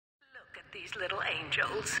These little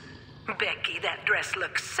angels. Becky, that dress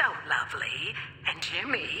looks so lovely. And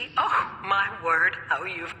Jimmy, oh, my word, how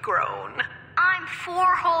you've grown. I'm 4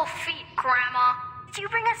 whole feet, Grandma. Did you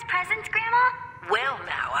bring us presents, Grandma? Well,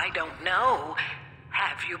 now, I don't know.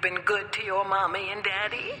 Have you been good to your mommy and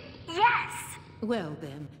daddy? Yes. Well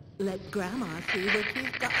then, let Grandma see what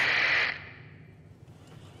you've got.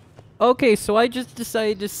 Okay, so I just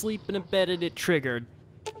decided to sleep in a bed and it triggered.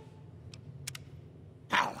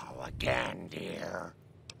 Hello again, dear.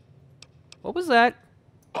 What was that?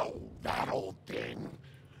 Oh, that old thing.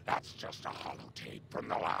 That's just a holotape from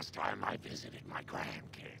the last time I visited my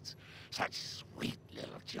grandkids. Such sweet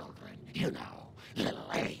little children, you know, little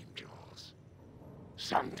angels.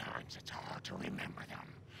 Sometimes it's hard to remember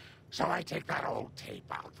them, so I take that old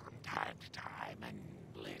tape out from time to time and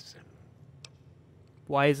listen.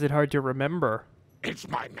 Why is it hard to remember? It's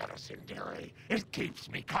my medicine, dearie. It keeps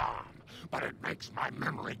me calm, but it makes my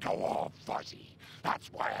memory go all fuzzy.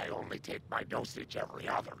 That's why I only take my dosage every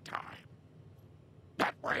other time.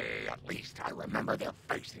 That way, at least I remember their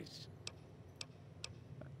faces.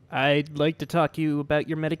 I'd like to talk to you about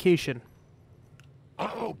your medication.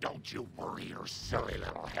 Oh, don't you worry your silly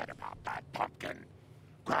little head about that, Pumpkin.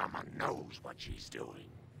 Grandma knows what she's doing.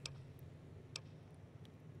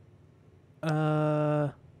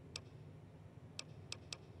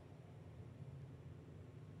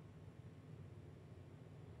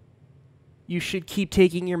 You should keep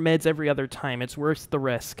taking your meds every other time. It's worth the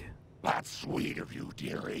risk. That's sweet of you,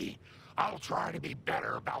 dearie. I'll try to be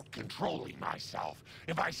better about controlling myself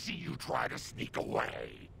if I see you try to sneak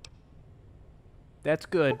away. That's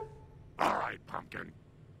good. All right, Pumpkin.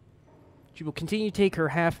 She will continue to take her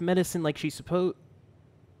half medicine like she's supposed.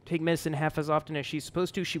 Take medicine half as often as she's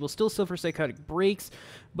supposed to. She will still suffer psychotic breaks,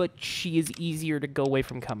 but she is easier to go away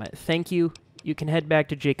from combat. Thank you. You can head back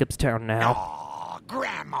to Jacobstown now. Aw,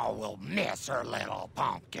 Grandma will miss her little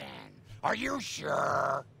Pumpkin. Are you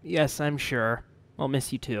sure? Yes, I'm sure. I'll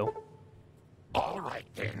miss you too. All right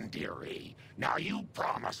then, dearie. Now you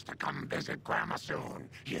promise to come visit Grandma soon,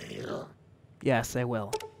 you hear? Yes, I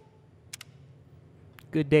will.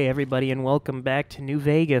 Good day, everybody, and welcome back to New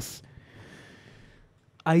Vegas.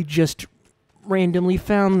 I just randomly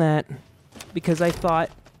found that because I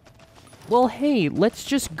thought, well, hey, let's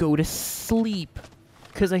just go to sleep.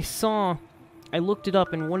 Because I looked it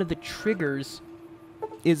up, and one of the triggers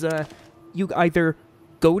is, you either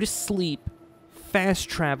go to sleep, fast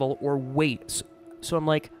travel, or wait. So I'm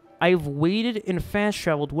like, I've waited and fast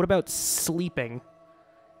traveled, what about sleeping?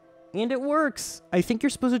 And it works! I think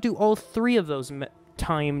you're supposed to do all 3 of those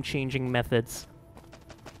time-changing methods.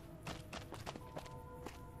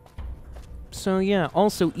 So yeah,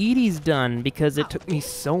 also Edie's done, because it took me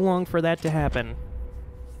so long for that to happen.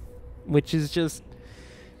 Which is just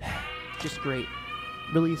great.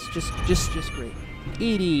 Really, it's just great.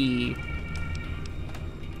 Edie!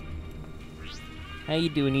 How you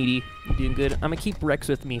doing, Edie? You doing good? I'm gonna keep Rex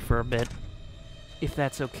with me for a bit, if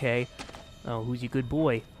that's okay. Oh, who's your good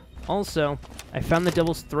boy? Also, I found the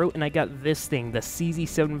Devil's Throat, and I got this thing, the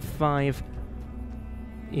CZ75.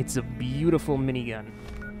 It's a beautiful minigun.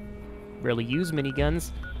 Rarely use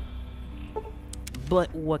miniguns,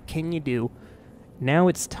 but what can you do? Now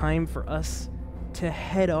it's time for us to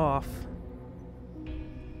head off.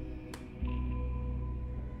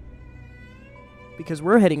 Because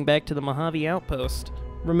we're heading back to the Mojave Outpost.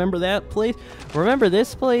 Remember that place? Remember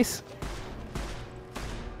this place?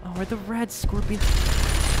 Oh, are the red scorpions?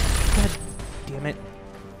 God damn it.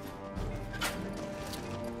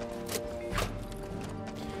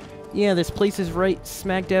 Yeah, this place is right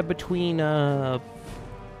smack dab between,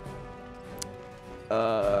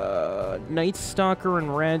 Night Stalker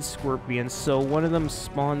and Rad Scorpion, so one of them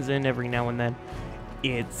spawns in every now and then.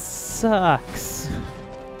 It sucks.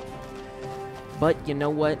 But you know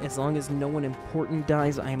what? As long as no one important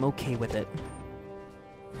dies, I'm okay with it.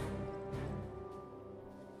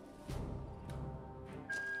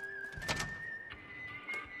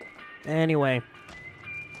 Anyway.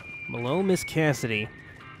 Hello, Miss Cassidy.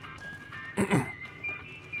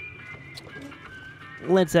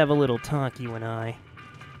 Let's have a little talk, you and I.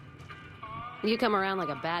 You come around like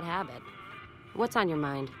a bad habit. What's on your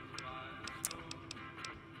mind?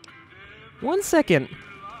 1 second.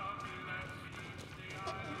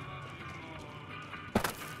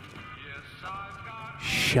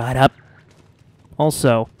 Shut up.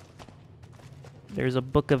 Also, there's a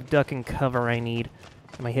book of duck and cover I need.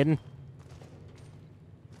 Am I hidden?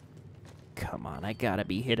 Come on, I gotta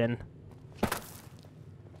be hidden.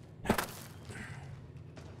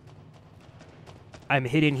 I'm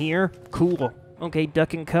hidden here? Cool. Okay,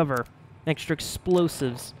 duck and cover. Extra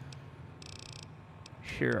explosives.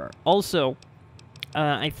 Sure. Also,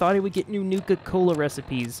 I thought I would get new Nuka Cola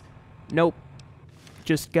recipes. Nope.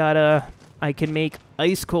 Just gotta... I can make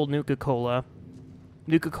ice cold Nuka Cola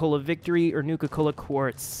Victory, or Nuka Cola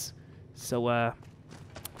Quartz. So, yeah,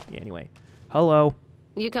 anyway. Hello.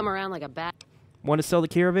 You come around like a bat. Want to sell the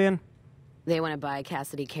caravan? They want to buy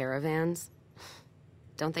Cassidy caravans?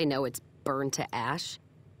 Don't they know it's burned to ash?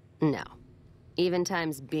 No. Even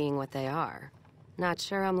times being what they are. Not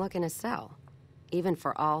sure I'm looking to sell. Even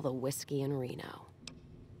for all the whiskey in Reno.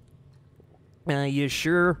 You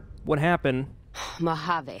sure? What happened?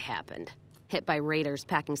 Mojave happened. Hit by raiders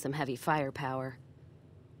packing some heavy firepower.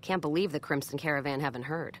 Can't believe the Crimson Caravan haven't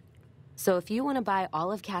heard. So if you want to buy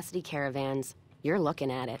all of Cassidy caravans, you're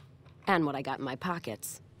looking at it. And what I got in my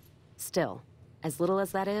pockets. Still, as little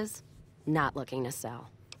as that is, not looking to sell.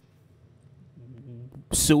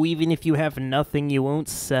 So even if you have nothing, you won't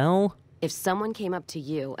sell? If someone came up to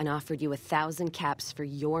you and offered you 1,000 caps for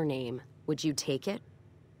your name, would you take it?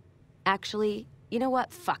 Actually, you know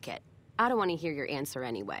what? Fuck it. I don't want to hear your answer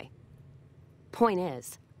anyway. Point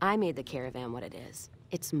is, I made the caravan what it is.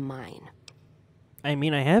 It's mine. I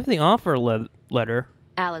mean, I have the offer letter.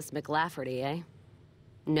 Alice McLafferty, eh?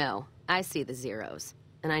 No, I see the zeros,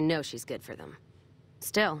 and I know she's good for them.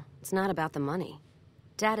 Still, it's not about the money.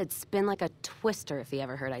 Dad'd spin like a twister if he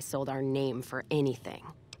ever heard I sold our name for anything.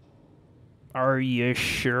 Are you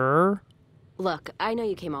sure? Look, I know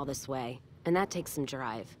you came all this way, and that takes some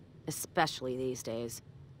drive, especially these days.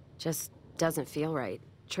 Just doesn't feel right.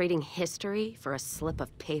 Trading history for a slip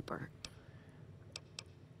of paper.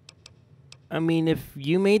 I mean, if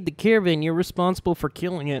you made the caravan, you're responsible for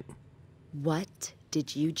killing it. What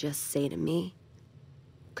did you just say to me?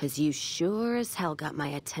 'Cause you sure as hell got my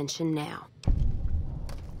attention now.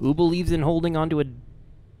 Who believes in holding on to a...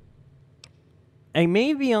 I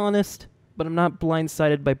may be honest, but I'm not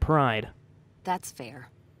blindsided by pride. That's fair.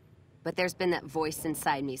 But there's been that voice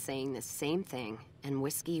inside me saying the same thing, and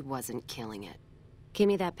whiskey wasn't killing it. Give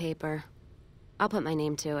me that paper. I'll put my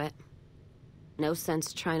name to it. No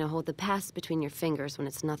sense trying to hold the past between your fingers when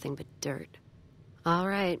it's nothing but dirt. All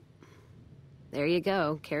right. There you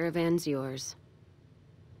go. Caravan's yours.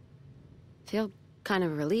 Feel kind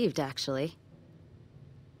of relieved, actually.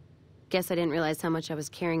 Guess I didn't realize how much I was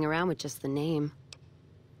carrying around with just the name.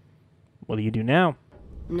 What do you do now?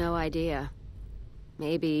 No idea.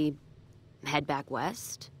 Maybe head back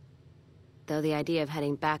west? Though the idea of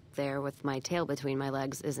heading back there with my tail between my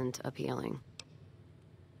legs isn't appealing.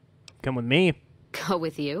 Come with me. Go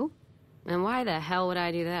with you? And why the hell would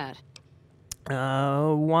I do that?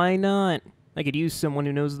 Why not? I could use someone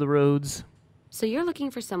who knows the roads. So you're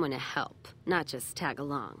looking for someone to help, not just tag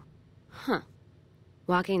along. Huh.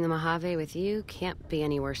 Walking the Mojave with you can't be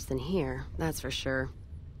any worse than here, that's for sure.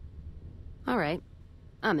 All right.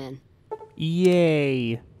 I'm in.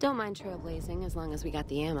 Yay. Don't mind trailblazing as long as we got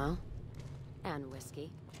the ammo. And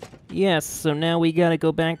whiskey. Yes, so now we gotta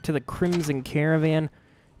go back to the Crimson Caravan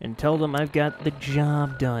and tell them I've got the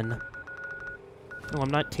job done. Oh, I'm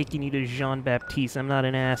not taking you to Jean-Baptiste. I'm not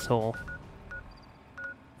an asshole.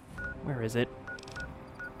 Where is it?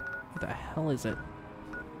 What the hell is it?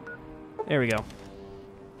 There we go.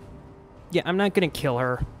 Yeah, I'm not gonna kill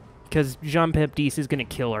her, because Jean-Baptiste is gonna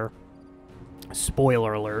kill her.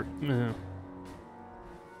 Spoiler alert.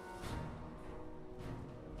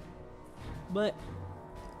 But,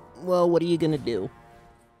 well, what are you gonna do?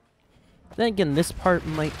 Then again, this part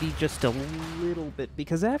might be just a little bit,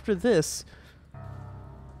 because after this,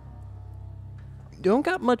 don't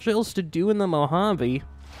got much else to do in the Mojave.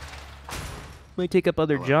 Might take up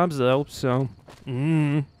other jobs, though, so...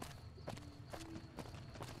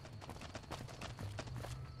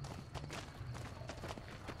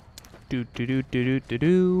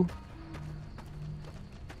 Do-do-do-do-do-do-do.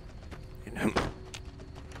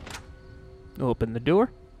 Open the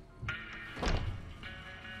door.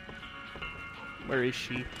 Where is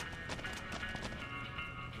she?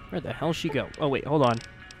 Where the hell she go? Oh, wait, hold on.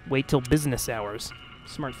 Wait till business hours.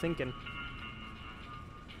 Smart thinking.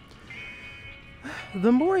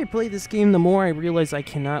 The more I play this game, the more I realize I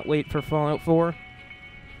cannot wait for Fallout 4.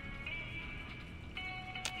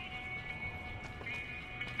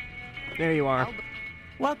 There you are.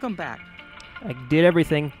 Welcome back. I did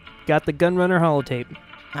everything. Got the Gunrunner holotape.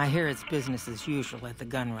 I hear it's business as usual at the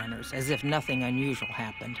Gunrunners, as if nothing unusual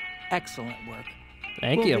happened. Excellent work.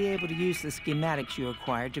 Thank you. We'll be able to use the schematics you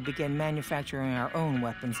acquired to begin manufacturing our own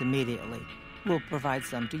weapons immediately. We'll provide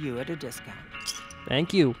some to you at a discount.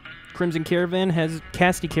 Thank you. Cassidy Caravan has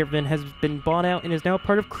been bought out and is now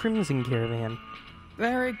part of Crimson Caravan.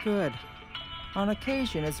 Very good. On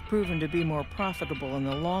occasion, it's proven to be more profitable in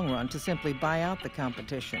the long run to simply buy out the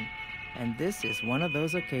competition. And this is one of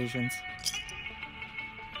those occasions.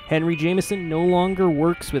 Henry Jameson no longer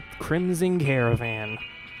works with Crimson Caravan.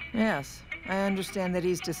 Yes, I understand that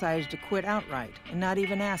he's decided to quit outright and not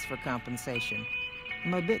even ask for compensation.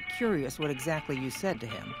 I'm a bit curious what exactly you said to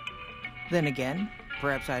him. Then again,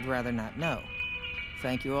 perhaps I'd rather not know.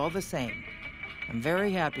 Thank you all the same. I'm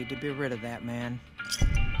very happy to be rid of that man.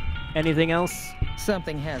 Anything else?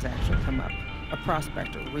 Something has actually come up. A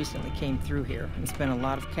prospector recently came through here and spent a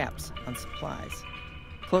lot of caps on supplies.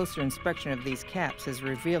 Closer inspection of these caps has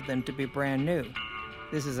revealed them to be brand new.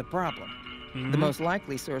 This is a problem. The most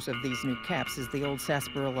likely source of these new caps is the old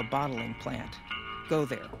sarsaparilla bottling plant. Go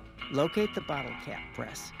there, locate the bottle cap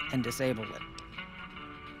press, and disable it.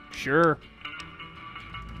 Sure.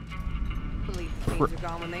 I believe the things are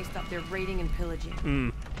gone when they stop their raiding and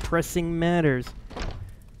pillaging. Pressing matters.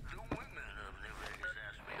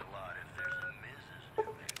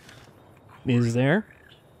 Is there?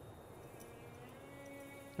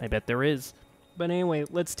 I bet there is. But anyway,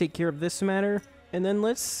 let's take care of this matter, and then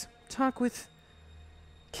let's talk with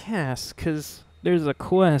Cass, because there's a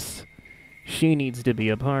quest she needs to be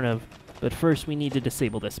a part of. But first, we need to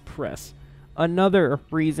disable this press. Another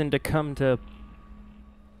reason to come to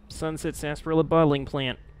Sunset Sarsaparilla Bottling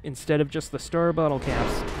Plant instead of just the Star bottle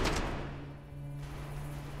caps.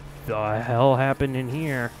 The hell happened in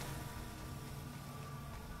here?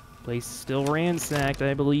 Place is still ransacked,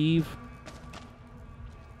 I believe.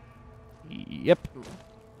 Yep.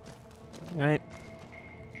 Alright.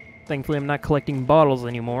 Thankfully, I'm not collecting bottles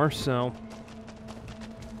anymore, so...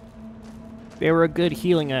 They were a good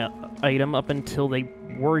healing item up until they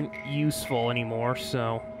weren't useful anymore,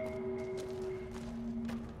 so...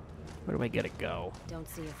 Where do I gotta go? Don't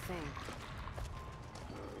see a thing.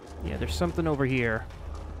 Yeah, there's something over here.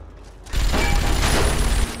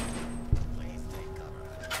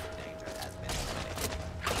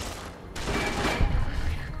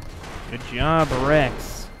 Good job,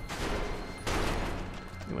 Rex.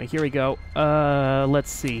 Anyway, here we go.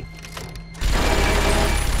 Let's see.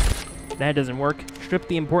 That doesn't work. Strip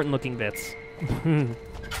the important-looking bits.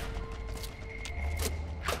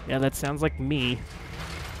 Yeah, that sounds like me.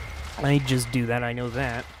 I just do that, I know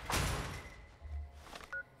that.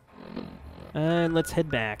 And let's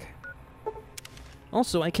head back.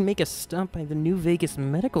 Also, I can make a stop by the New Vegas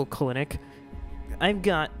Medical Clinic. I've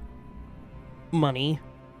got money.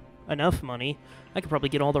 Enough money. I could probably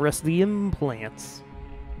get all the rest of the implants.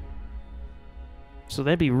 So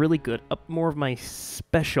that'd be really good. Up more of my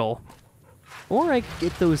special. Or I could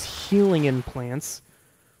get those healing implants.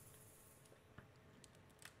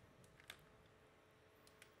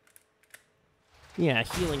 Yeah,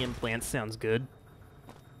 healing implants sounds good.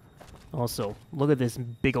 Also, look at this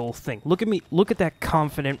big old thing. Look at me. Look at that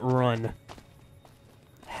confident run.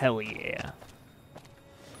 Hell yeah.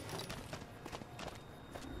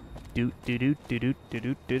 Do do do do do do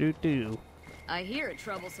do do do do. I hear a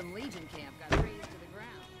troublesome Legion camp got razed to the ground.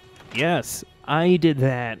 Yes, I did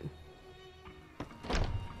that.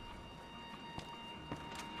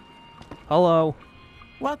 Hello.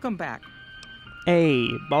 Welcome back. Hey,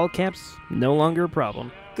 ball caps, no longer a problem.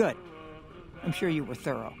 Good. I'm sure you were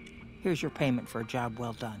thorough. Here's your payment for a job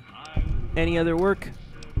well done. Any other work?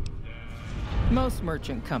 Most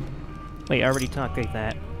merchant companies. Wait, I already talked like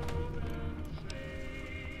that.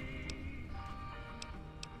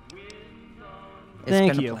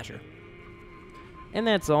 Thank It's been you. a pleasure. And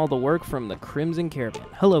that's all the work from the Crimson Caravan.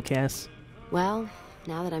 Hello, Cass. Well,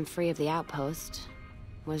 now that I'm free of the outpost,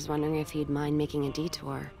 was wondering if you'd mind making a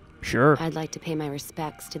detour. Sure. I'd like to pay my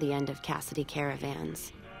respects to the end of Cassidy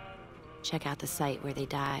caravans. Check out the site where they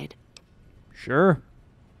died. Sure.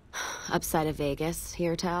 Upside of Vegas,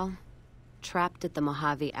 here, Tal. Trapped at the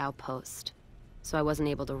Mojave outpost. So I wasn't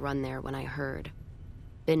able to run there when I heard.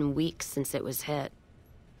 Been weeks since it was hit.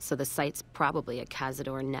 So the site's probably a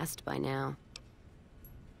Cazador nest by now.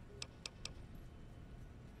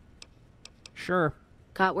 Sure.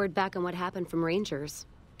 Got word back on what happened from Rangers.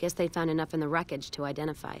 Guess they found enough in the wreckage to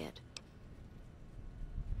identify it.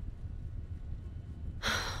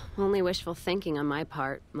 Only wishful thinking on my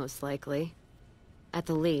part, most likely. At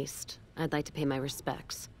the least, I'd like to pay my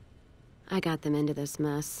respects. I got them into this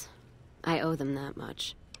mess. I owe them that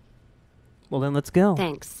much. Well, then let's go.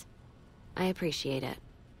 Thanks. I appreciate it.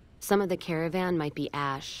 Some of the caravan might be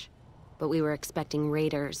ash, but we were expecting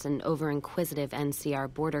raiders and over-inquisitive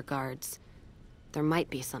NCR border guards. There might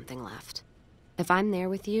be something left. If I'm there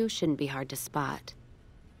with you, shouldn't be hard to spot.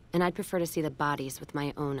 And I'd prefer to see the bodies with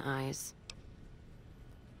my own eyes.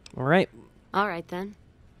 All right. All right, then.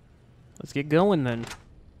 Let's get going, then.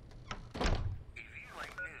 If you like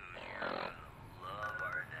news, you'll love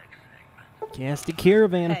our next segment. Cassidy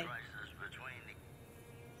Caravan. Hey,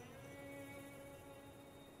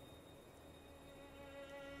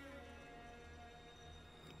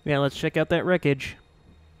 Yeah, let's check out that wreckage.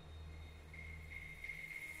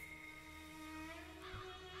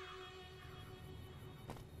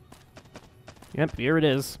 Yep, here it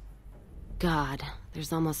is. God,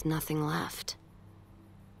 there's almost nothing left.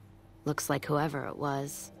 Looks like whoever it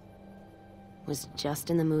was just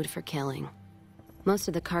in the mood for killing. Most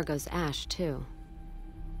of the cargo's ash, too.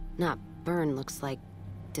 Not burned, looks like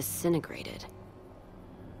disintegrated.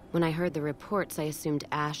 When I heard the reports, I assumed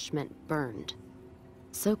ash meant burned.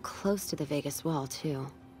 So close to the Vegas wall, too.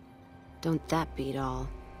 Don't that beat all?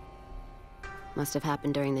 Must have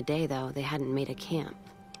happened during the day, though. They hadn't made a camp.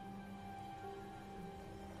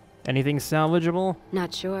 Anything salvageable?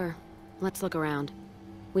 Not sure. Let's look around.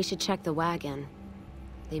 We should check the wagon.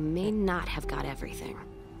 They may not have got everything.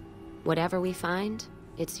 Whatever we find,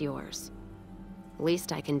 it's yours.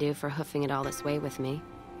 Least I can do for hoofing it all this way with me.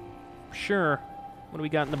 Sure. What do we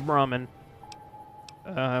got in the Brahmin?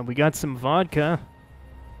 We got some vodka.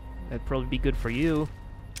 That'd probably be good for you.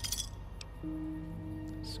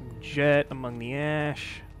 Some jet among the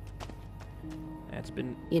ash. That's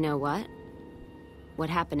been... You know what? What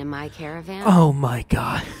happened in my caravan? Oh my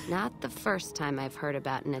god. Not the first time I've heard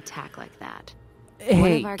about an attack like that.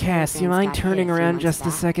 Hey, Cass, you mind turning around just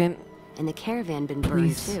a second? And the caravan been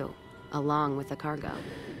burned too, along with the cargo.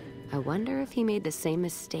 I wonder if he made the same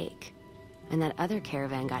mistake. And that other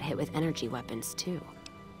caravan got hit with energy weapons too.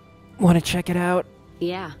 Want to check it out?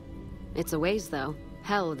 Yeah. It's a ways though.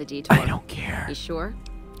 Hell of a detour. I don't care. You sure?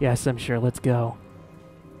 Yes, I'm sure. Let's go.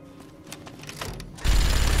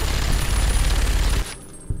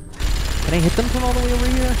 Can I hit them from all the way over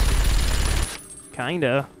here?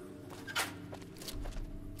 Kinda.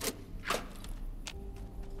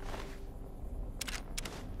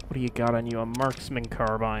 What do you got on you? A marksman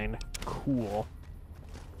carbine. Cool.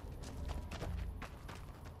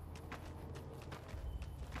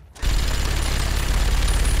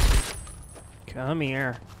 Come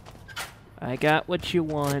here. I got what you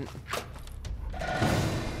want.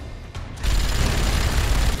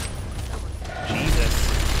 Jesus.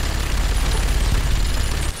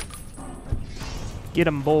 Get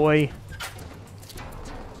him, boy.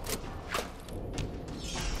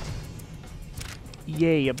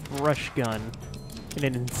 Yay, a brush gun. And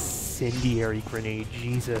an incendiary grenade.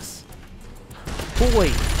 Jesus. Boy!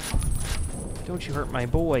 Don't you hurt my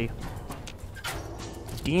boy.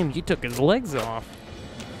 Damn, you took his legs off.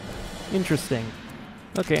 Interesting.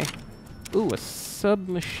 Okay. Ooh, a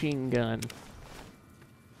submachine gun.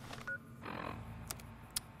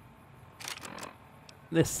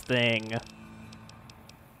 This thing.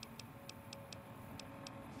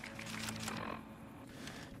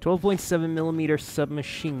 12.7mm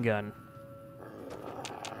submachine gun.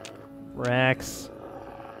 Rex.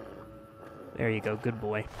 There you go, good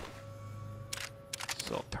boy.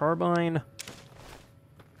 Assault carbine.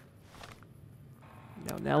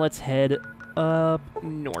 Now let's head up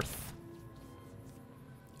north.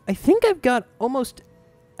 I think I got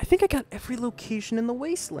every location in the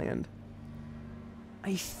wasteland.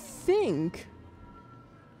 I think.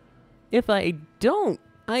 If I don't,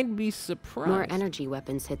 I'd be surprised. More energy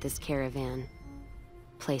weapons hit this caravan.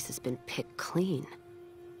 Place has been picked clean.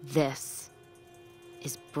 This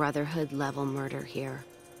is Brotherhood-level murder here.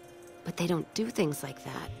 But they don't do things like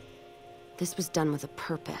that. This was done with a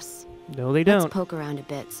purpose. No, they don't. Let's poke around a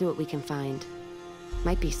bit, see what we can find.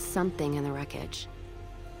 Might be something in the wreckage.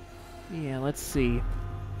 Yeah, let's see.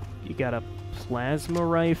 You got a plasma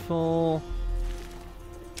rifle.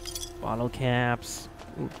 Bottle caps.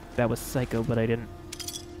 Ooh, that was psycho, but I didn't.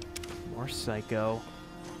 More psycho.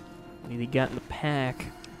 What do you got in the pack?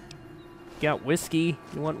 Got whiskey.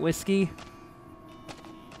 You want whiskey?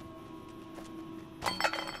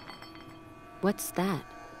 What's that?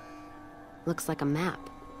 Looks like a map.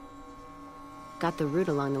 Got the route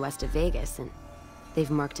along the west of Vegas, and they've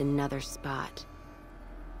marked another spot.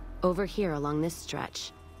 Over here along this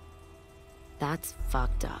stretch. That's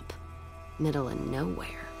fucked up. Middle of nowhere.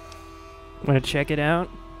 Want to check it out?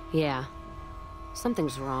 Yeah.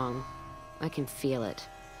 Something's wrong. I can feel it.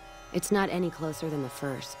 It's not any closer than the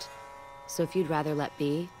first. So if you'd rather let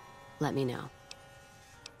be, let me know.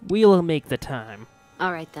 We'll make the time.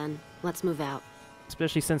 All right then, let's move out.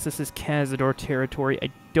 Especially since this is Cazador territory. I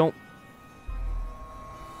don't...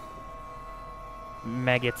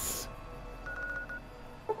 Maggots.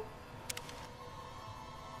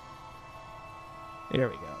 There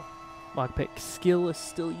we go. Lockpick skill is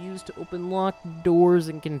still used to open locked doors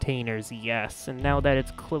and containers, yes. And now that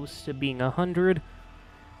it's close to being 100,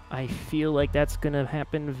 I feel like that's gonna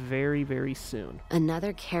happen very, very soon.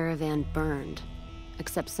 Another caravan burned.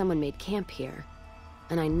 Except someone made camp here.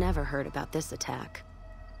 And I never heard about this attack.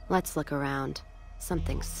 Let's look around.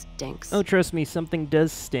 Something stinks. Oh, trust me, something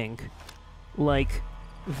does stink. Like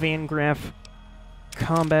Van Graff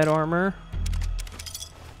combat armor.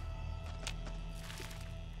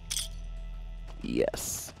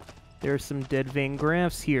 Yes. There's some dead Van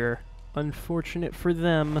Graffs here. Unfortunate for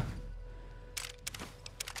them.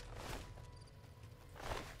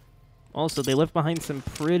 Also, they left behind some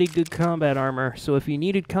pretty good combat armor, so if you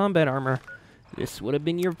needed combat armor, this would have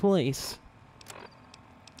been your place.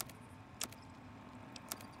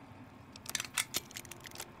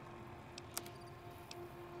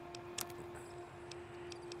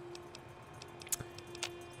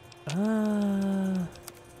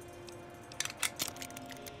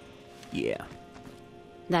 Yeah.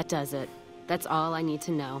 That does it. That's all I need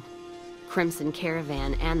to know. Crimson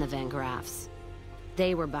Caravan and the Van Graffs.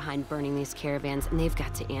 They were behind burning these caravans, and they've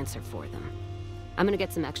got to answer for them. I'm gonna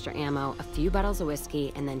get some extra ammo, a few bottles of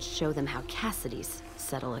whiskey, and then show them how Cassidy's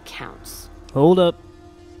settle accounts. Hold up.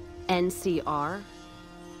 NCR?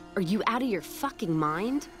 Are you out of your fucking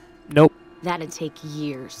mind? Nope. That'd take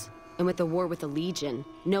years. And with the war with the Legion,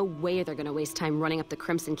 no way they're gonna waste time running up the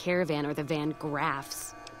Crimson Caravan or the Van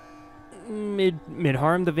Graffs. Mid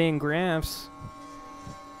harm the Van Graffs.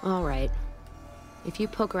 All right. If you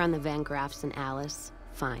poke around the Van Graffs and Alice,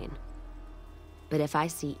 fine. But if I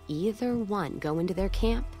see either one go into their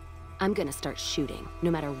camp, I'm gonna start shooting,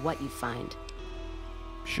 no matter what you find.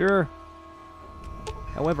 Sure.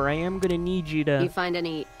 However, I am gonna need you to... You find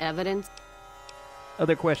any evidence?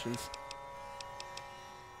 Other questions.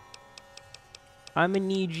 I'm gonna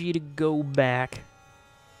need you to go back.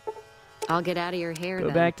 I'll get out of your hair, Go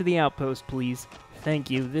then. back to the outpost, please. Thank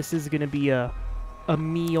you. This is gonna be a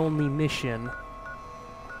me-only mission.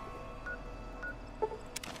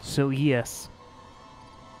 So, yes.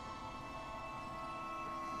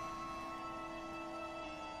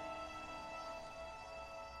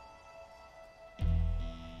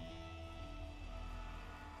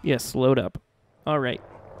 Yes, load up. Alright.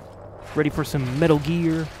 Ready for some Metal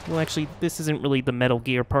Gear? Well, actually, this isn't really the Metal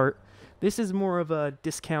Gear part. This is more of a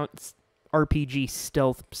discount RPG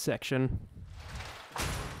stealth section.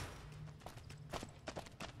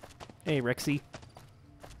 Hey, Rexy.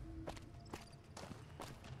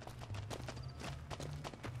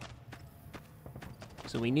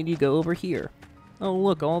 So we need to go over here. Oh,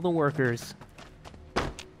 look, all the workers.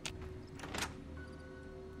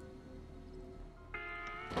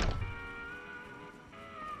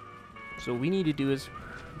 So what we need to do is...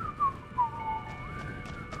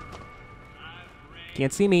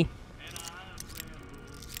 Can't see me.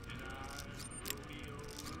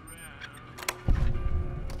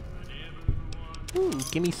 Ooh,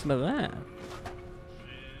 give me some of that.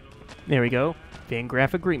 There we go. Van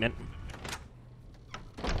Graff agreement.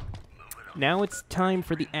 Now it's time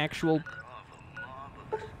for the actual...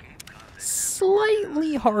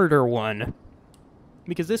 slightly harder one.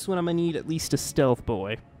 Because this one I'm gonna need at least a stealth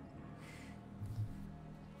boy.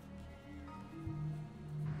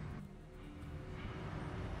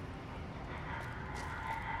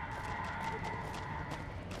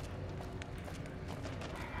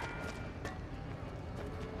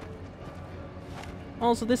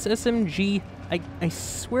 Also, this SMG, I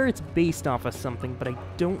swear it's based off of something, but I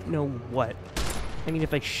don't know what. I mean,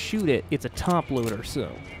 if I shoot it, it's a top loader,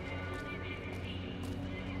 so...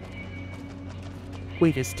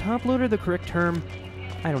 Wait, is top loader the correct term?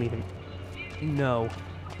 I don't even know.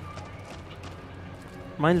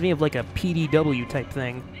 Reminds me of like a PDW type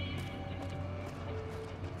thing.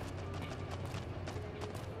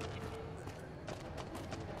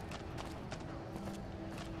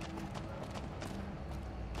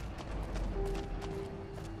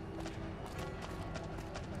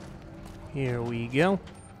 Here we go.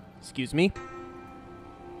 Excuse me.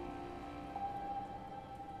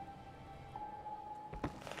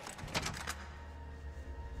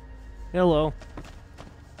 Hello.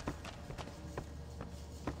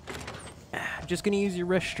 I'm just gonna use your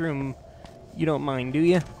restroom. You don't mind, do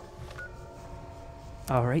you?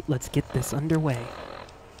 Alright, let's get this underway.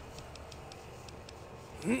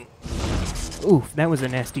 Oof, that was a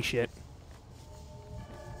nasty shit.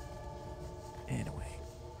 Anyway.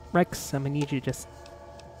 Rex, I'm gonna need you to just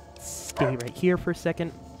stay right here for a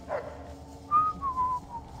second.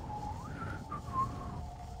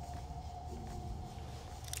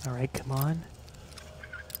 Alright, come on.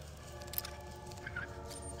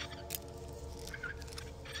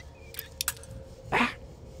 Ah!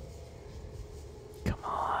 Come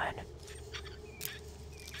on.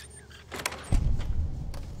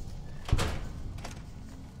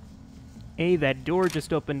 Hey, that door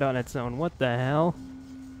just opened on its own. What the hell?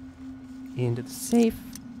 Into the safe.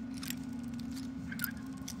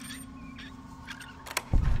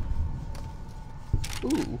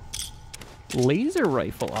 Ooh. Laser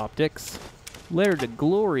rifle optics. Letter to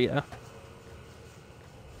Gloria.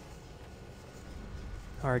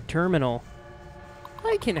 Hard terminal.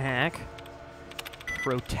 I can hack.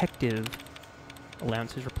 Protective.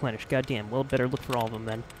 Allowances replenished. Goddamn. Well, better look for all of them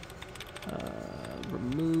then.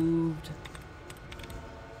 Removed.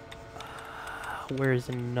 Where's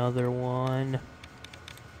another one?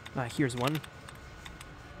 Here's one.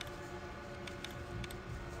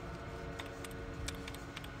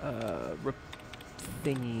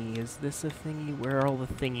 Thingy. Is this a thingy? Where are all the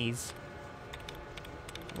thingies?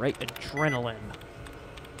 Right, adrenaline.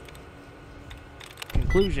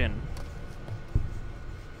 Conclusion.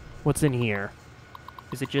 What's in here?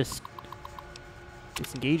 Is it just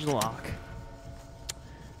disengage lock?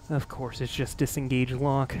 Of course, it's just disengage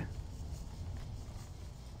lock.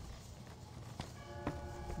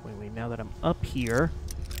 Wait, now that I'm up here...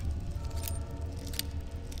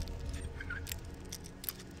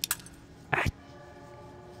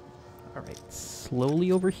 Alright,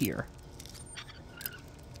 slowly over here.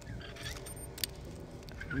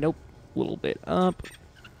 Nope, a little bit up.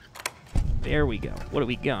 There we go. What do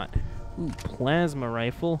we got? Ooh, plasma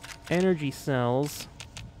rifle, energy cells.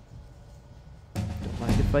 Don't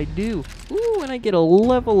mind if I do. Ooh, and I get a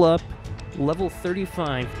level up, level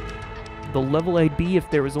 35. The level I'd be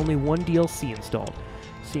if there was only one DLC installed.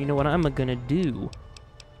 So you know what I'm gonna do?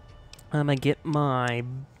 I'm gonna get my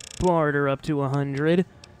barter up to 100,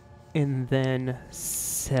 and then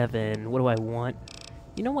 7. What do I want?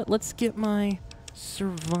 You know what? Let's get my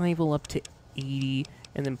survival up to 80,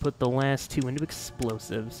 and then put the last 2 into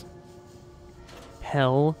explosives.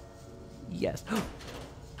 Hell yes.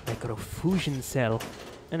 Microfusion cell.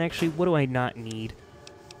 And actually, what do I not need?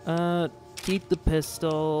 Keep the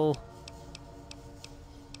pistol.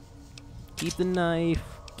 Keep the knife.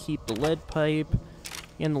 Keep the lead pipe.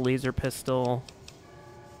 And the laser pistol.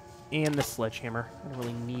 And the sledgehammer. I don't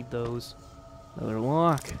really need those. Another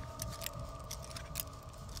lock.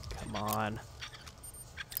 Come on.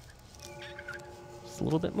 Just a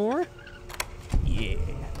little bit more. Yeah.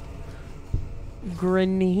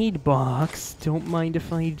 Grenade box. Don't mind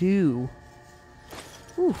if I do.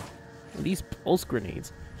 Ooh. These pulse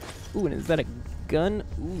grenades. Ooh, and is that a gun?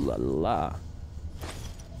 Ooh la la.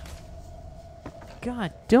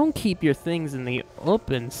 God, don't keep your things in the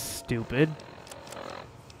open, stupid.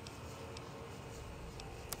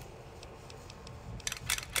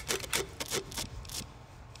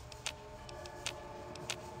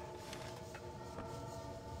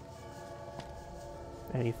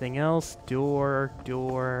 Anything else? Door.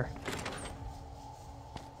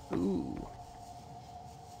 Ooh.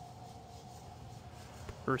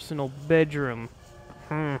 Personal bedroom.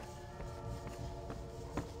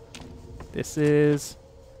 This is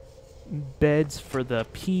beds for the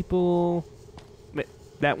people.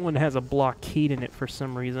 That one has a blockade in it for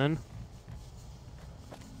some reason.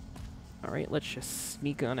 Alright, let's just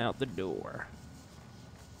sneak on out the door.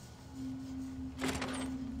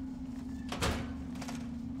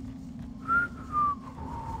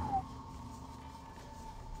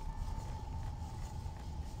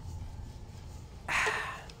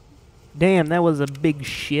 Damn, that was a big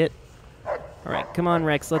shit. Alright, come on,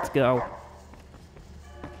 Rex, let's go.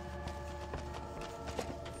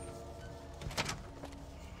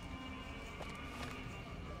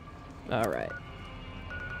 Alright.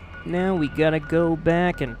 Now we gotta go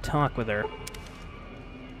back and talk with her.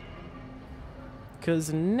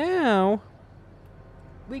 'Cause now...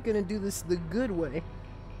 we're gonna do this the good way.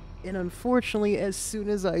 And unfortunately, as soon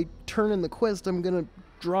as I turn in the quest, I'm gonna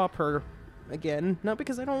drop her again. Not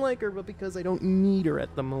because I don't like her, but because I don't need her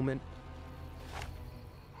at the moment.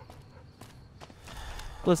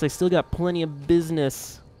 Plus, I still got plenty of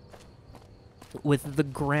business with the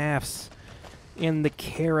graphs and the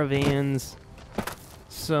caravans.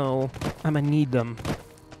 So, I'm gonna need them.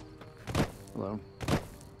 Hello.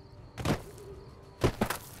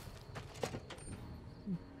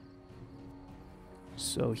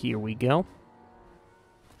 So, here we go.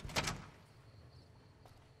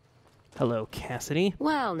 Hello, Cassidy.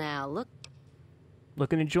 Well, now, look.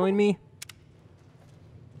 Looking to join me?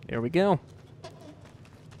 There we go.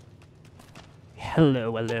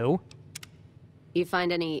 Hello. You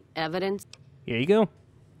find any evidence? Here you go.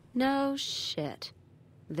 No shit.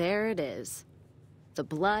 There it is. The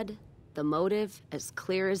blood, the motive, as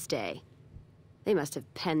clear as day. They must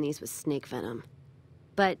have penned these with snake venom.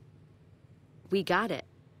 But we got it.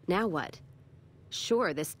 Now what?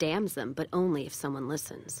 Sure, this damns them, but only if someone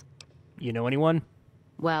listens. You know anyone?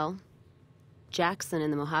 Well, Jackson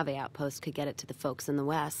and the Mojave outpost could get it to the folks in the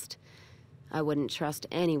west. I wouldn't trust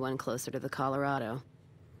anyone closer to the Colorado.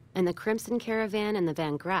 And the Crimson Caravan and the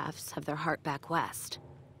Van Graffs have their heart back west.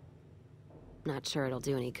 Not sure it'll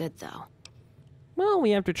do any good, though. Well,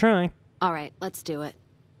 we have to try. All right, let's do it.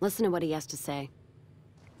 Listen to what he has to say.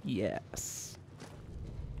 Yes.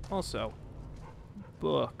 Also,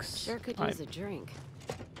 books. Sure could use a drink.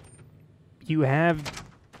 You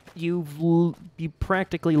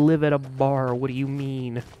practically live at a bar. What do you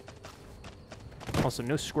mean? Also,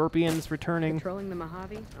 no scorpions returning. Patrolling the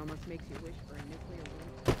Mojave almost makes you wish for a nuclear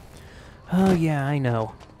winter. Oh, yeah, I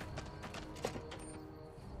know.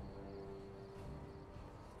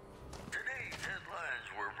 Today's headlines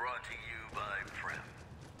were brought to you by Prim.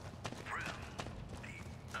 Prim,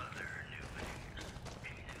 the other New Vegas.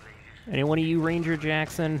 Any one of you Ranger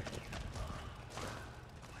Jackson?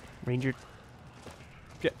 Ranger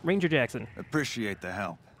Jackson. Appreciate the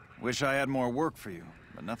help. Wish I had more work for you,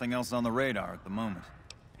 but nothing else on the radar at the moment.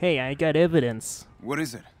 Hey, I got evidence. What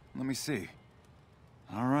is it? Let me see.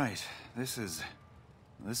 All right, this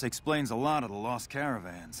explains a lot of the lost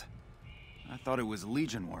caravans. I thought it was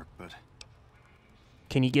Legion work, but...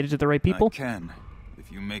 Can you get it to the right people? I can,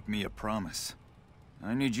 if you make me a promise.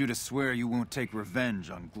 I need you to swear you won't take revenge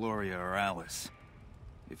on Gloria or Alice.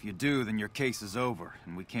 If you do, then your case is over,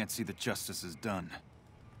 and we can't see that justice is done.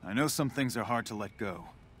 I know some things are hard to let go,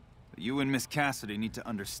 but you and Miss Cassidy need to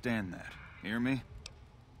understand that. Hear me?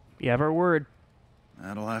 You have our word.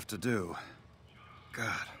 That'll have to do.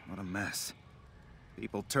 God, what a mess.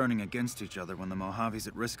 People turning against each other when the Mojave's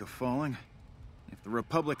at risk of falling. If the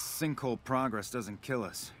Republic's sinkhole progress doesn't kill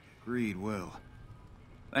us, greed will.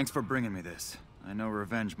 Thanks for bringing me this. I know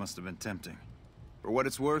revenge must have been tempting. For what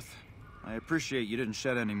it's worth, I appreciate you didn't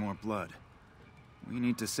shed any more blood. We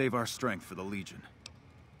need to save our strength for the Legion.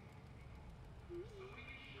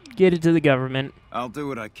 Get it to the government. I'll do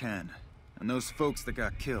what I can. And those folks that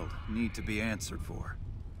got killed need to be answered for.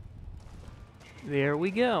 There we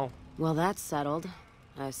go. Well, that's settled,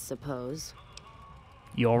 I suppose.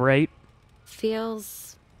 You alright?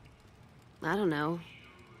 Feels... I don't know.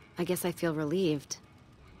 I guess I feel relieved.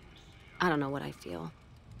 I don't know what I feel.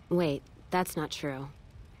 Wait, that's not true.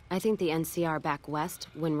 I think the NCR back west,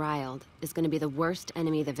 when riled, is going to be the worst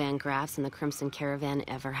enemy the Van Graffs and the Crimson Caravan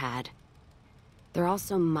ever had. They're all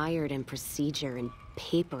so mired in procedure and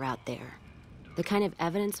paper out there. The kind of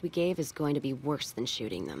evidence we gave is going to be worse than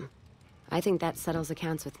shooting them. I think that settles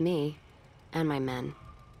accounts with me and my men.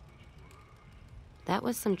 That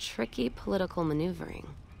was some tricky political maneuvering,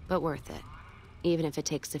 but worth it, even if it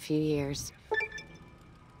takes a few years.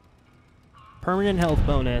 Permanent health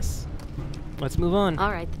bonus. Let's move on.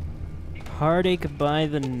 All right. Heartache by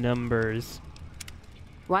the numbers.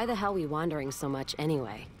 Why the hell are we wandering so much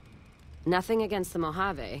anyway? Nothing against the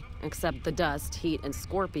Mojave, except the dust, heat, and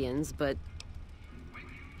scorpions, but...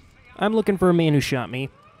 I'm looking for a man who shot me.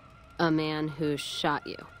 A man who shot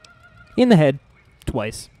you. In the head.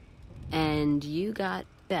 Twice. And you got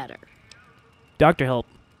better. Doctor help.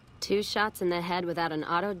 2 shots in the head without an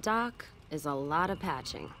auto doc is a lot of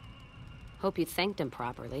patching. Hope you thanked him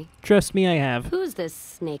properly. Trust me, I have. Who's this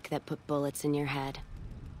snake that put bullets in your head?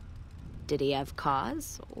 Did he have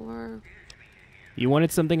cause, or... You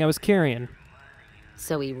wanted something I was carrying.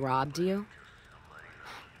 So he robbed you?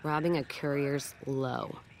 Robbing a courier's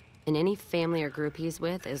low. And any family or group he's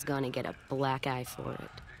with is gonna get a black eye for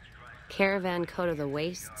it. Caravan code of the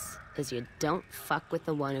wastes is you don't fuck with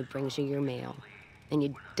the one who brings you your mail. And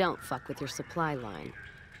you don't fuck with your supply line.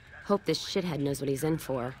 Hope this shithead knows what he's in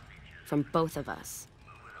for. From both of us.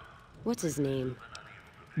 What's his name?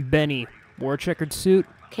 Benny. Wore a checkered suit.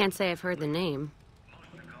 Can't say I've heard the name.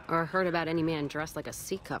 Or heard about any man dressed like a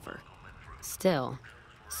seat cover. Still,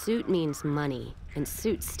 suit means money, and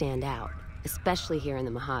suits stand out, especially here in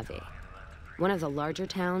the Mojave. One of the larger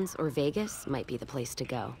towns, or Vegas, might be the place to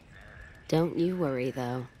go. Don't you worry,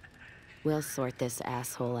 though. We'll sort this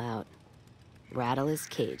asshole out. Rattle his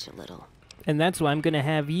cage a little. And that's why I'm gonna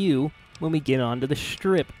have you when we get onto the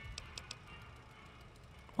strip.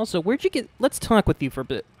 Also, where'd you get... Let's talk with you for a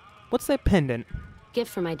bit. What's that pendant? Gift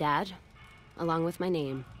from my dad, along with my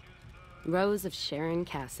name. Rose of Sharon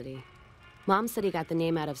Cassidy. Mom said he got the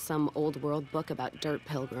name out of some old world book about dirt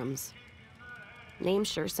pilgrims. Name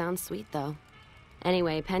sure sounds sweet, though.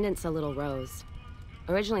 Anyway, pendant's a little rose.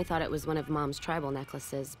 Originally thought it was one of Mom's tribal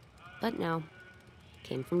necklaces, but no.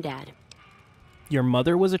 Came from Dad. Your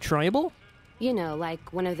mother was a tribal? You know,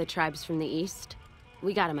 like one of the tribes from the east.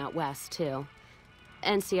 We got 'em out west, too.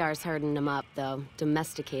 NCR's herding them up, though,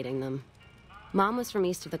 domesticating them. Mom was from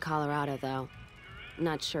east of the Colorado, though.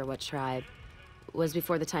 Not sure what tribe. Was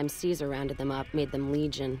before the time Caesar rounded them up, made them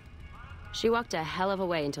Legion. She walked a hell of a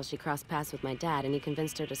way until she crossed paths with my dad, and he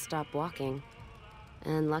convinced her to stop walking.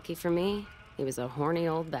 And lucky for me, He was a horny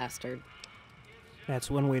old bastard.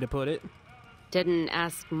 That's one way to put it. Didn't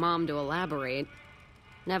ask Mom to elaborate.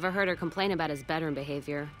 Never heard her complain about his bedroom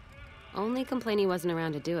behavior. Only complain he wasn't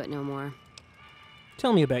around to do it no more.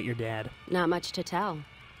 Tell me about your dad. Not much to tell.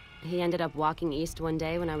 He ended up walking east one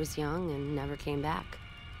day when I was young and never came back.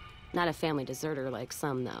 Not a family deserter like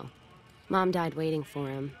some, though. Mom died waiting for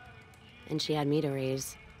him, and she had me to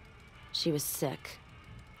raise. She was sick,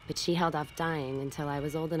 but she held off dying until I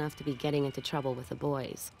was old enough to be getting into trouble with the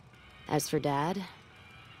boys. As for Dad,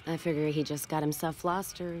 I figure he just got himself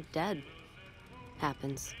lost or dead.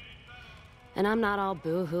 Happens. And I'm not all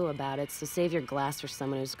boo-hoo about it, so save your glass for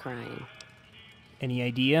someone who's crying. Any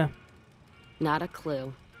idea? Not a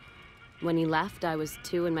clue. When he left, I was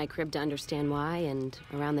too in my crib to understand why, and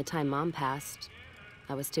around the time Mom passed,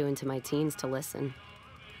 I was too into my teens to listen.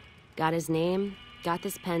 Got his name, got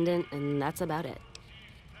this pendant, and that's about it.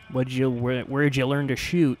 Where'd you learn to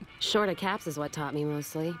shoot? Short of caps is what taught me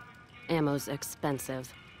mostly. Ammo's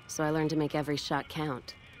expensive, so I learned to make every shot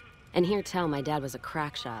count. And hear tell my dad was a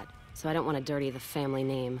crack shot, so I don't want to dirty the family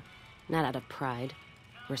name. Not out of pride.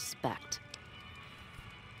 Respect.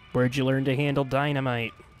 Where'd you learn to handle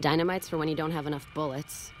dynamite? Dynamite's for when you don't have enough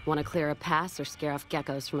bullets, want to clear a pass, or scare off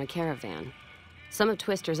geckos from a caravan. Some of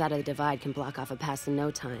Twister's Out of the Divide can block off a pass in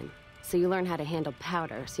no time, so you learn how to handle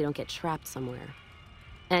powder so you don't get trapped somewhere.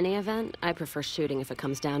 Any event, I prefer shooting if it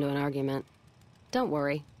comes down to an argument. Don't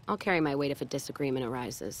worry, I'll carry my weight if a disagreement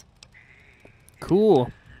arises.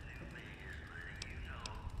 Cool.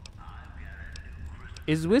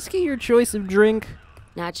 Is whiskey your choice of drink?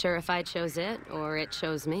 Not sure if I chose it or it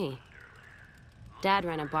chose me. Dad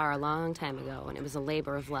ran a bar a long time ago, and it was a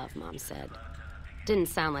labor of love, Mom said. Didn't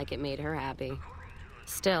sound like it made her happy.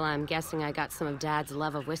 Still, I'm guessing I got some of Dad's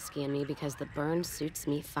love of whiskey in me because the burn suits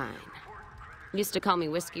me fine. Used to call me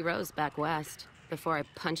Whiskey Rose back west, before I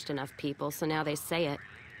punched enough people, so now they say it,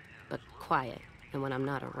 but quiet, and when I'm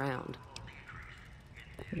not around.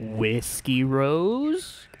 Whiskey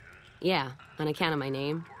Rose? Yeah, on account of my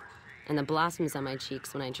name. And the blossoms on my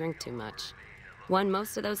cheeks when I drink too much. Won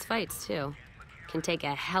most of those fights, too. Can take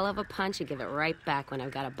a hell of a punch and give it right back when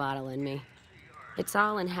I've got a bottle in me. It's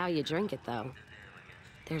all in how you drink it, though.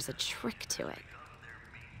 There's a trick to it.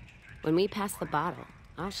 When we pass the bottle,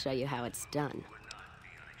 I'll show you how it's done.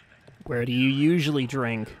 Where do you usually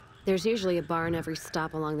drink? There's usually a bar in every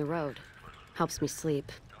stop along the road. Helps me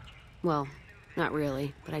sleep. Well, not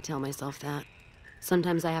really, but I tell myself that.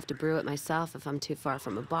 Sometimes I have to brew it myself if I'm too far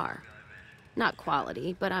from a bar. Not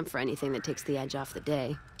quality, but I'm for anything that takes the edge off the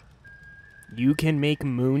day. You can make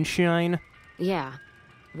moonshine? Yeah.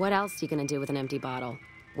 What else you gonna do with an empty bottle?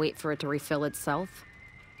 Wait for it to refill itself?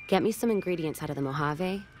 Get me some ingredients out of the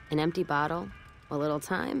Mojave, an empty bottle, a little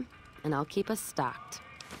time, and I'll keep us stocked.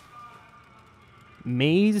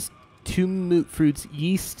 Maize, 2 moot fruits,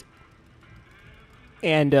 yeast,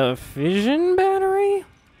 and a fission battery?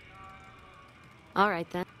 All right,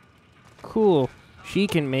 then. Cool. She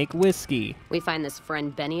can make whiskey. We find this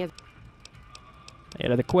friend Benny of...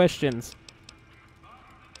 Any other questions?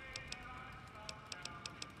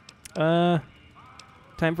 Time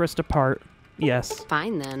for us to part. Yes.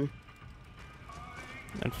 Fine, then.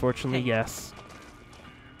 Unfortunately, yes.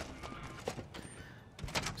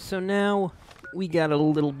 So now, we got a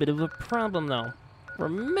little bit of a problem, though.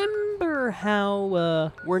 Remember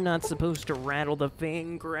how, we're not supposed to rattle the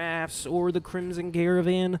Fangraphs or the Crimson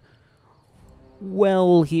Caravan?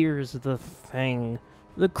 Well, here's the thing.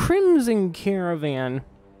 The Crimson Caravan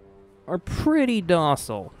are pretty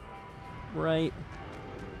docile, right?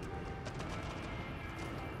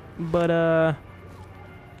 But,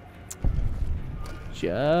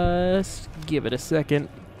 just give it a second.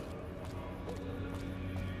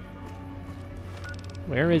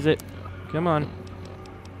 Where is it? Come on.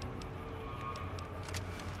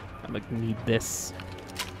 I'm gonna need this.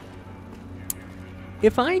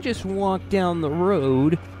 If I just walk down the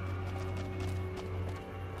road...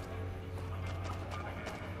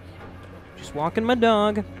 Just walking my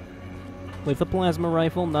dog with a plasma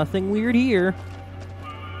rifle, nothing weird here.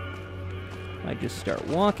 I just start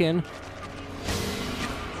walking.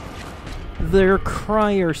 Their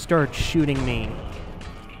crier starts shooting me.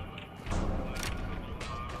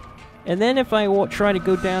 And then if I try to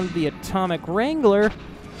go down to the Atomic Wrangler...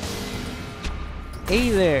 Hey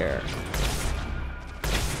there.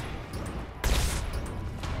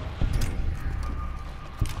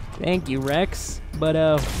 Thank you, Rex.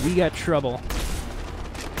 But, we got trouble.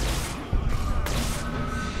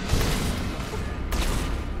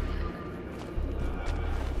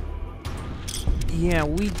 Yeah,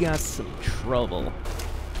 we got some trouble.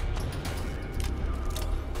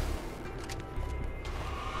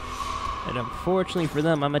 And unfortunately for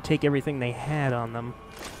them, I'm gonna take everything they had on them.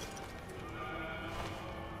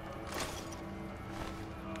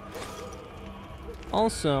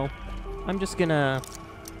 Also, I'm just gonna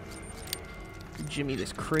jimmy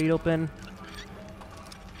this crate open.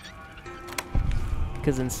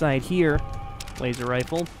 Because inside here, laser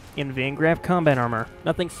rifle and Van Graff combat armor.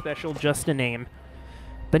 Nothing special, just a name.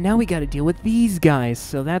 But now we gotta deal with these guys,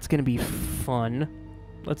 so that's gonna be fun.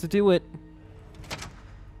 Let's do it.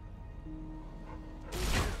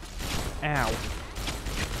 Ow.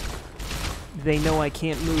 They know I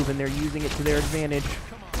can't move and they're using it to their advantage.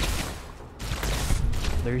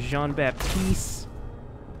 There's Jean-Baptiste.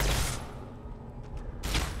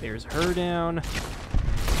 There's her down.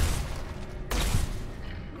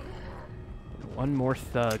 One more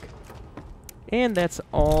thug. And that's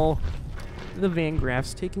all the Van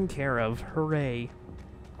Graffs taken care of. Hooray.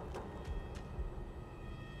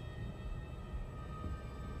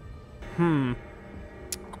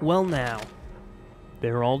 Well now,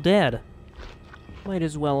 they're all dead. Might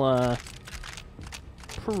as well,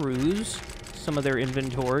 peruse some of their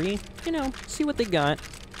inventory. You know, see what they got.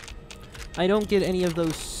 I don't get any of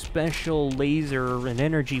those special laser and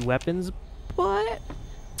energy weapons, but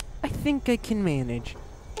I think I can manage.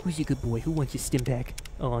 Who's a good boy? Who wants a stim pack?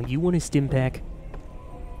 Oh, you want a stim pack?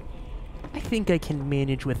 I think I can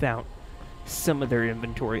manage without some of their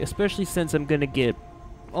inventory, especially since I'm gonna get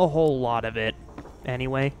a whole lot of it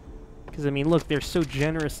anyway. Because, I mean, look, they're so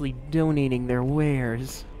generously donating their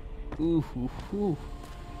wares. Ooh, ooh, ooh.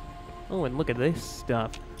 Oh, and look at this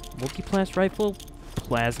stuff. Multi-blast rifle,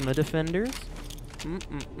 plasma defenders.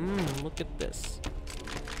 Look at this.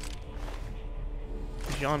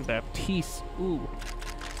 Jean-Baptiste. Ooh.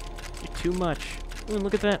 Too much. Ooh, and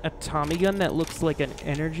look at that. A Tommy gun that looks like an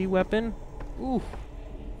energy weapon. Ooh.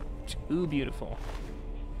 Too beautiful.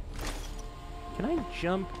 Can I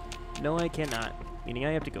jump? No, I cannot. Meaning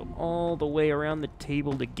I have to go all the way around the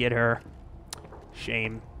table to get her.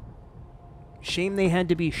 Shame. Shame they had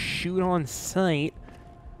to be shoot on sight,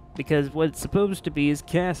 because what it's supposed to be is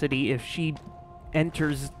Cassidy. If she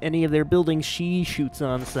enters any of their buildings, she shoots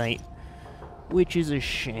on sight. Which is a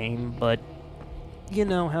shame, but you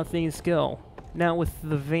know how things go. Now with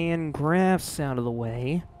the Van Graffs out of the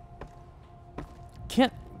way,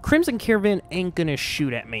 Crimson Caravan ain't gonna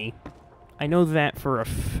shoot at me. I know that for a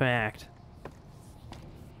fact.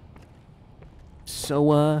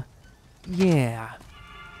 So, yeah.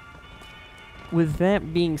 With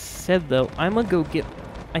that being said, though, I'm gonna go get...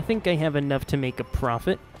 I think I have enough to make a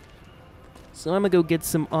profit. So I'm gonna go get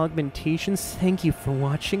some augmentations. Thank you for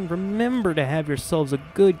watching. Remember to have yourselves a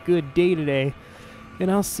good day today. And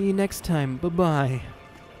I'll see you next time. Bye-bye.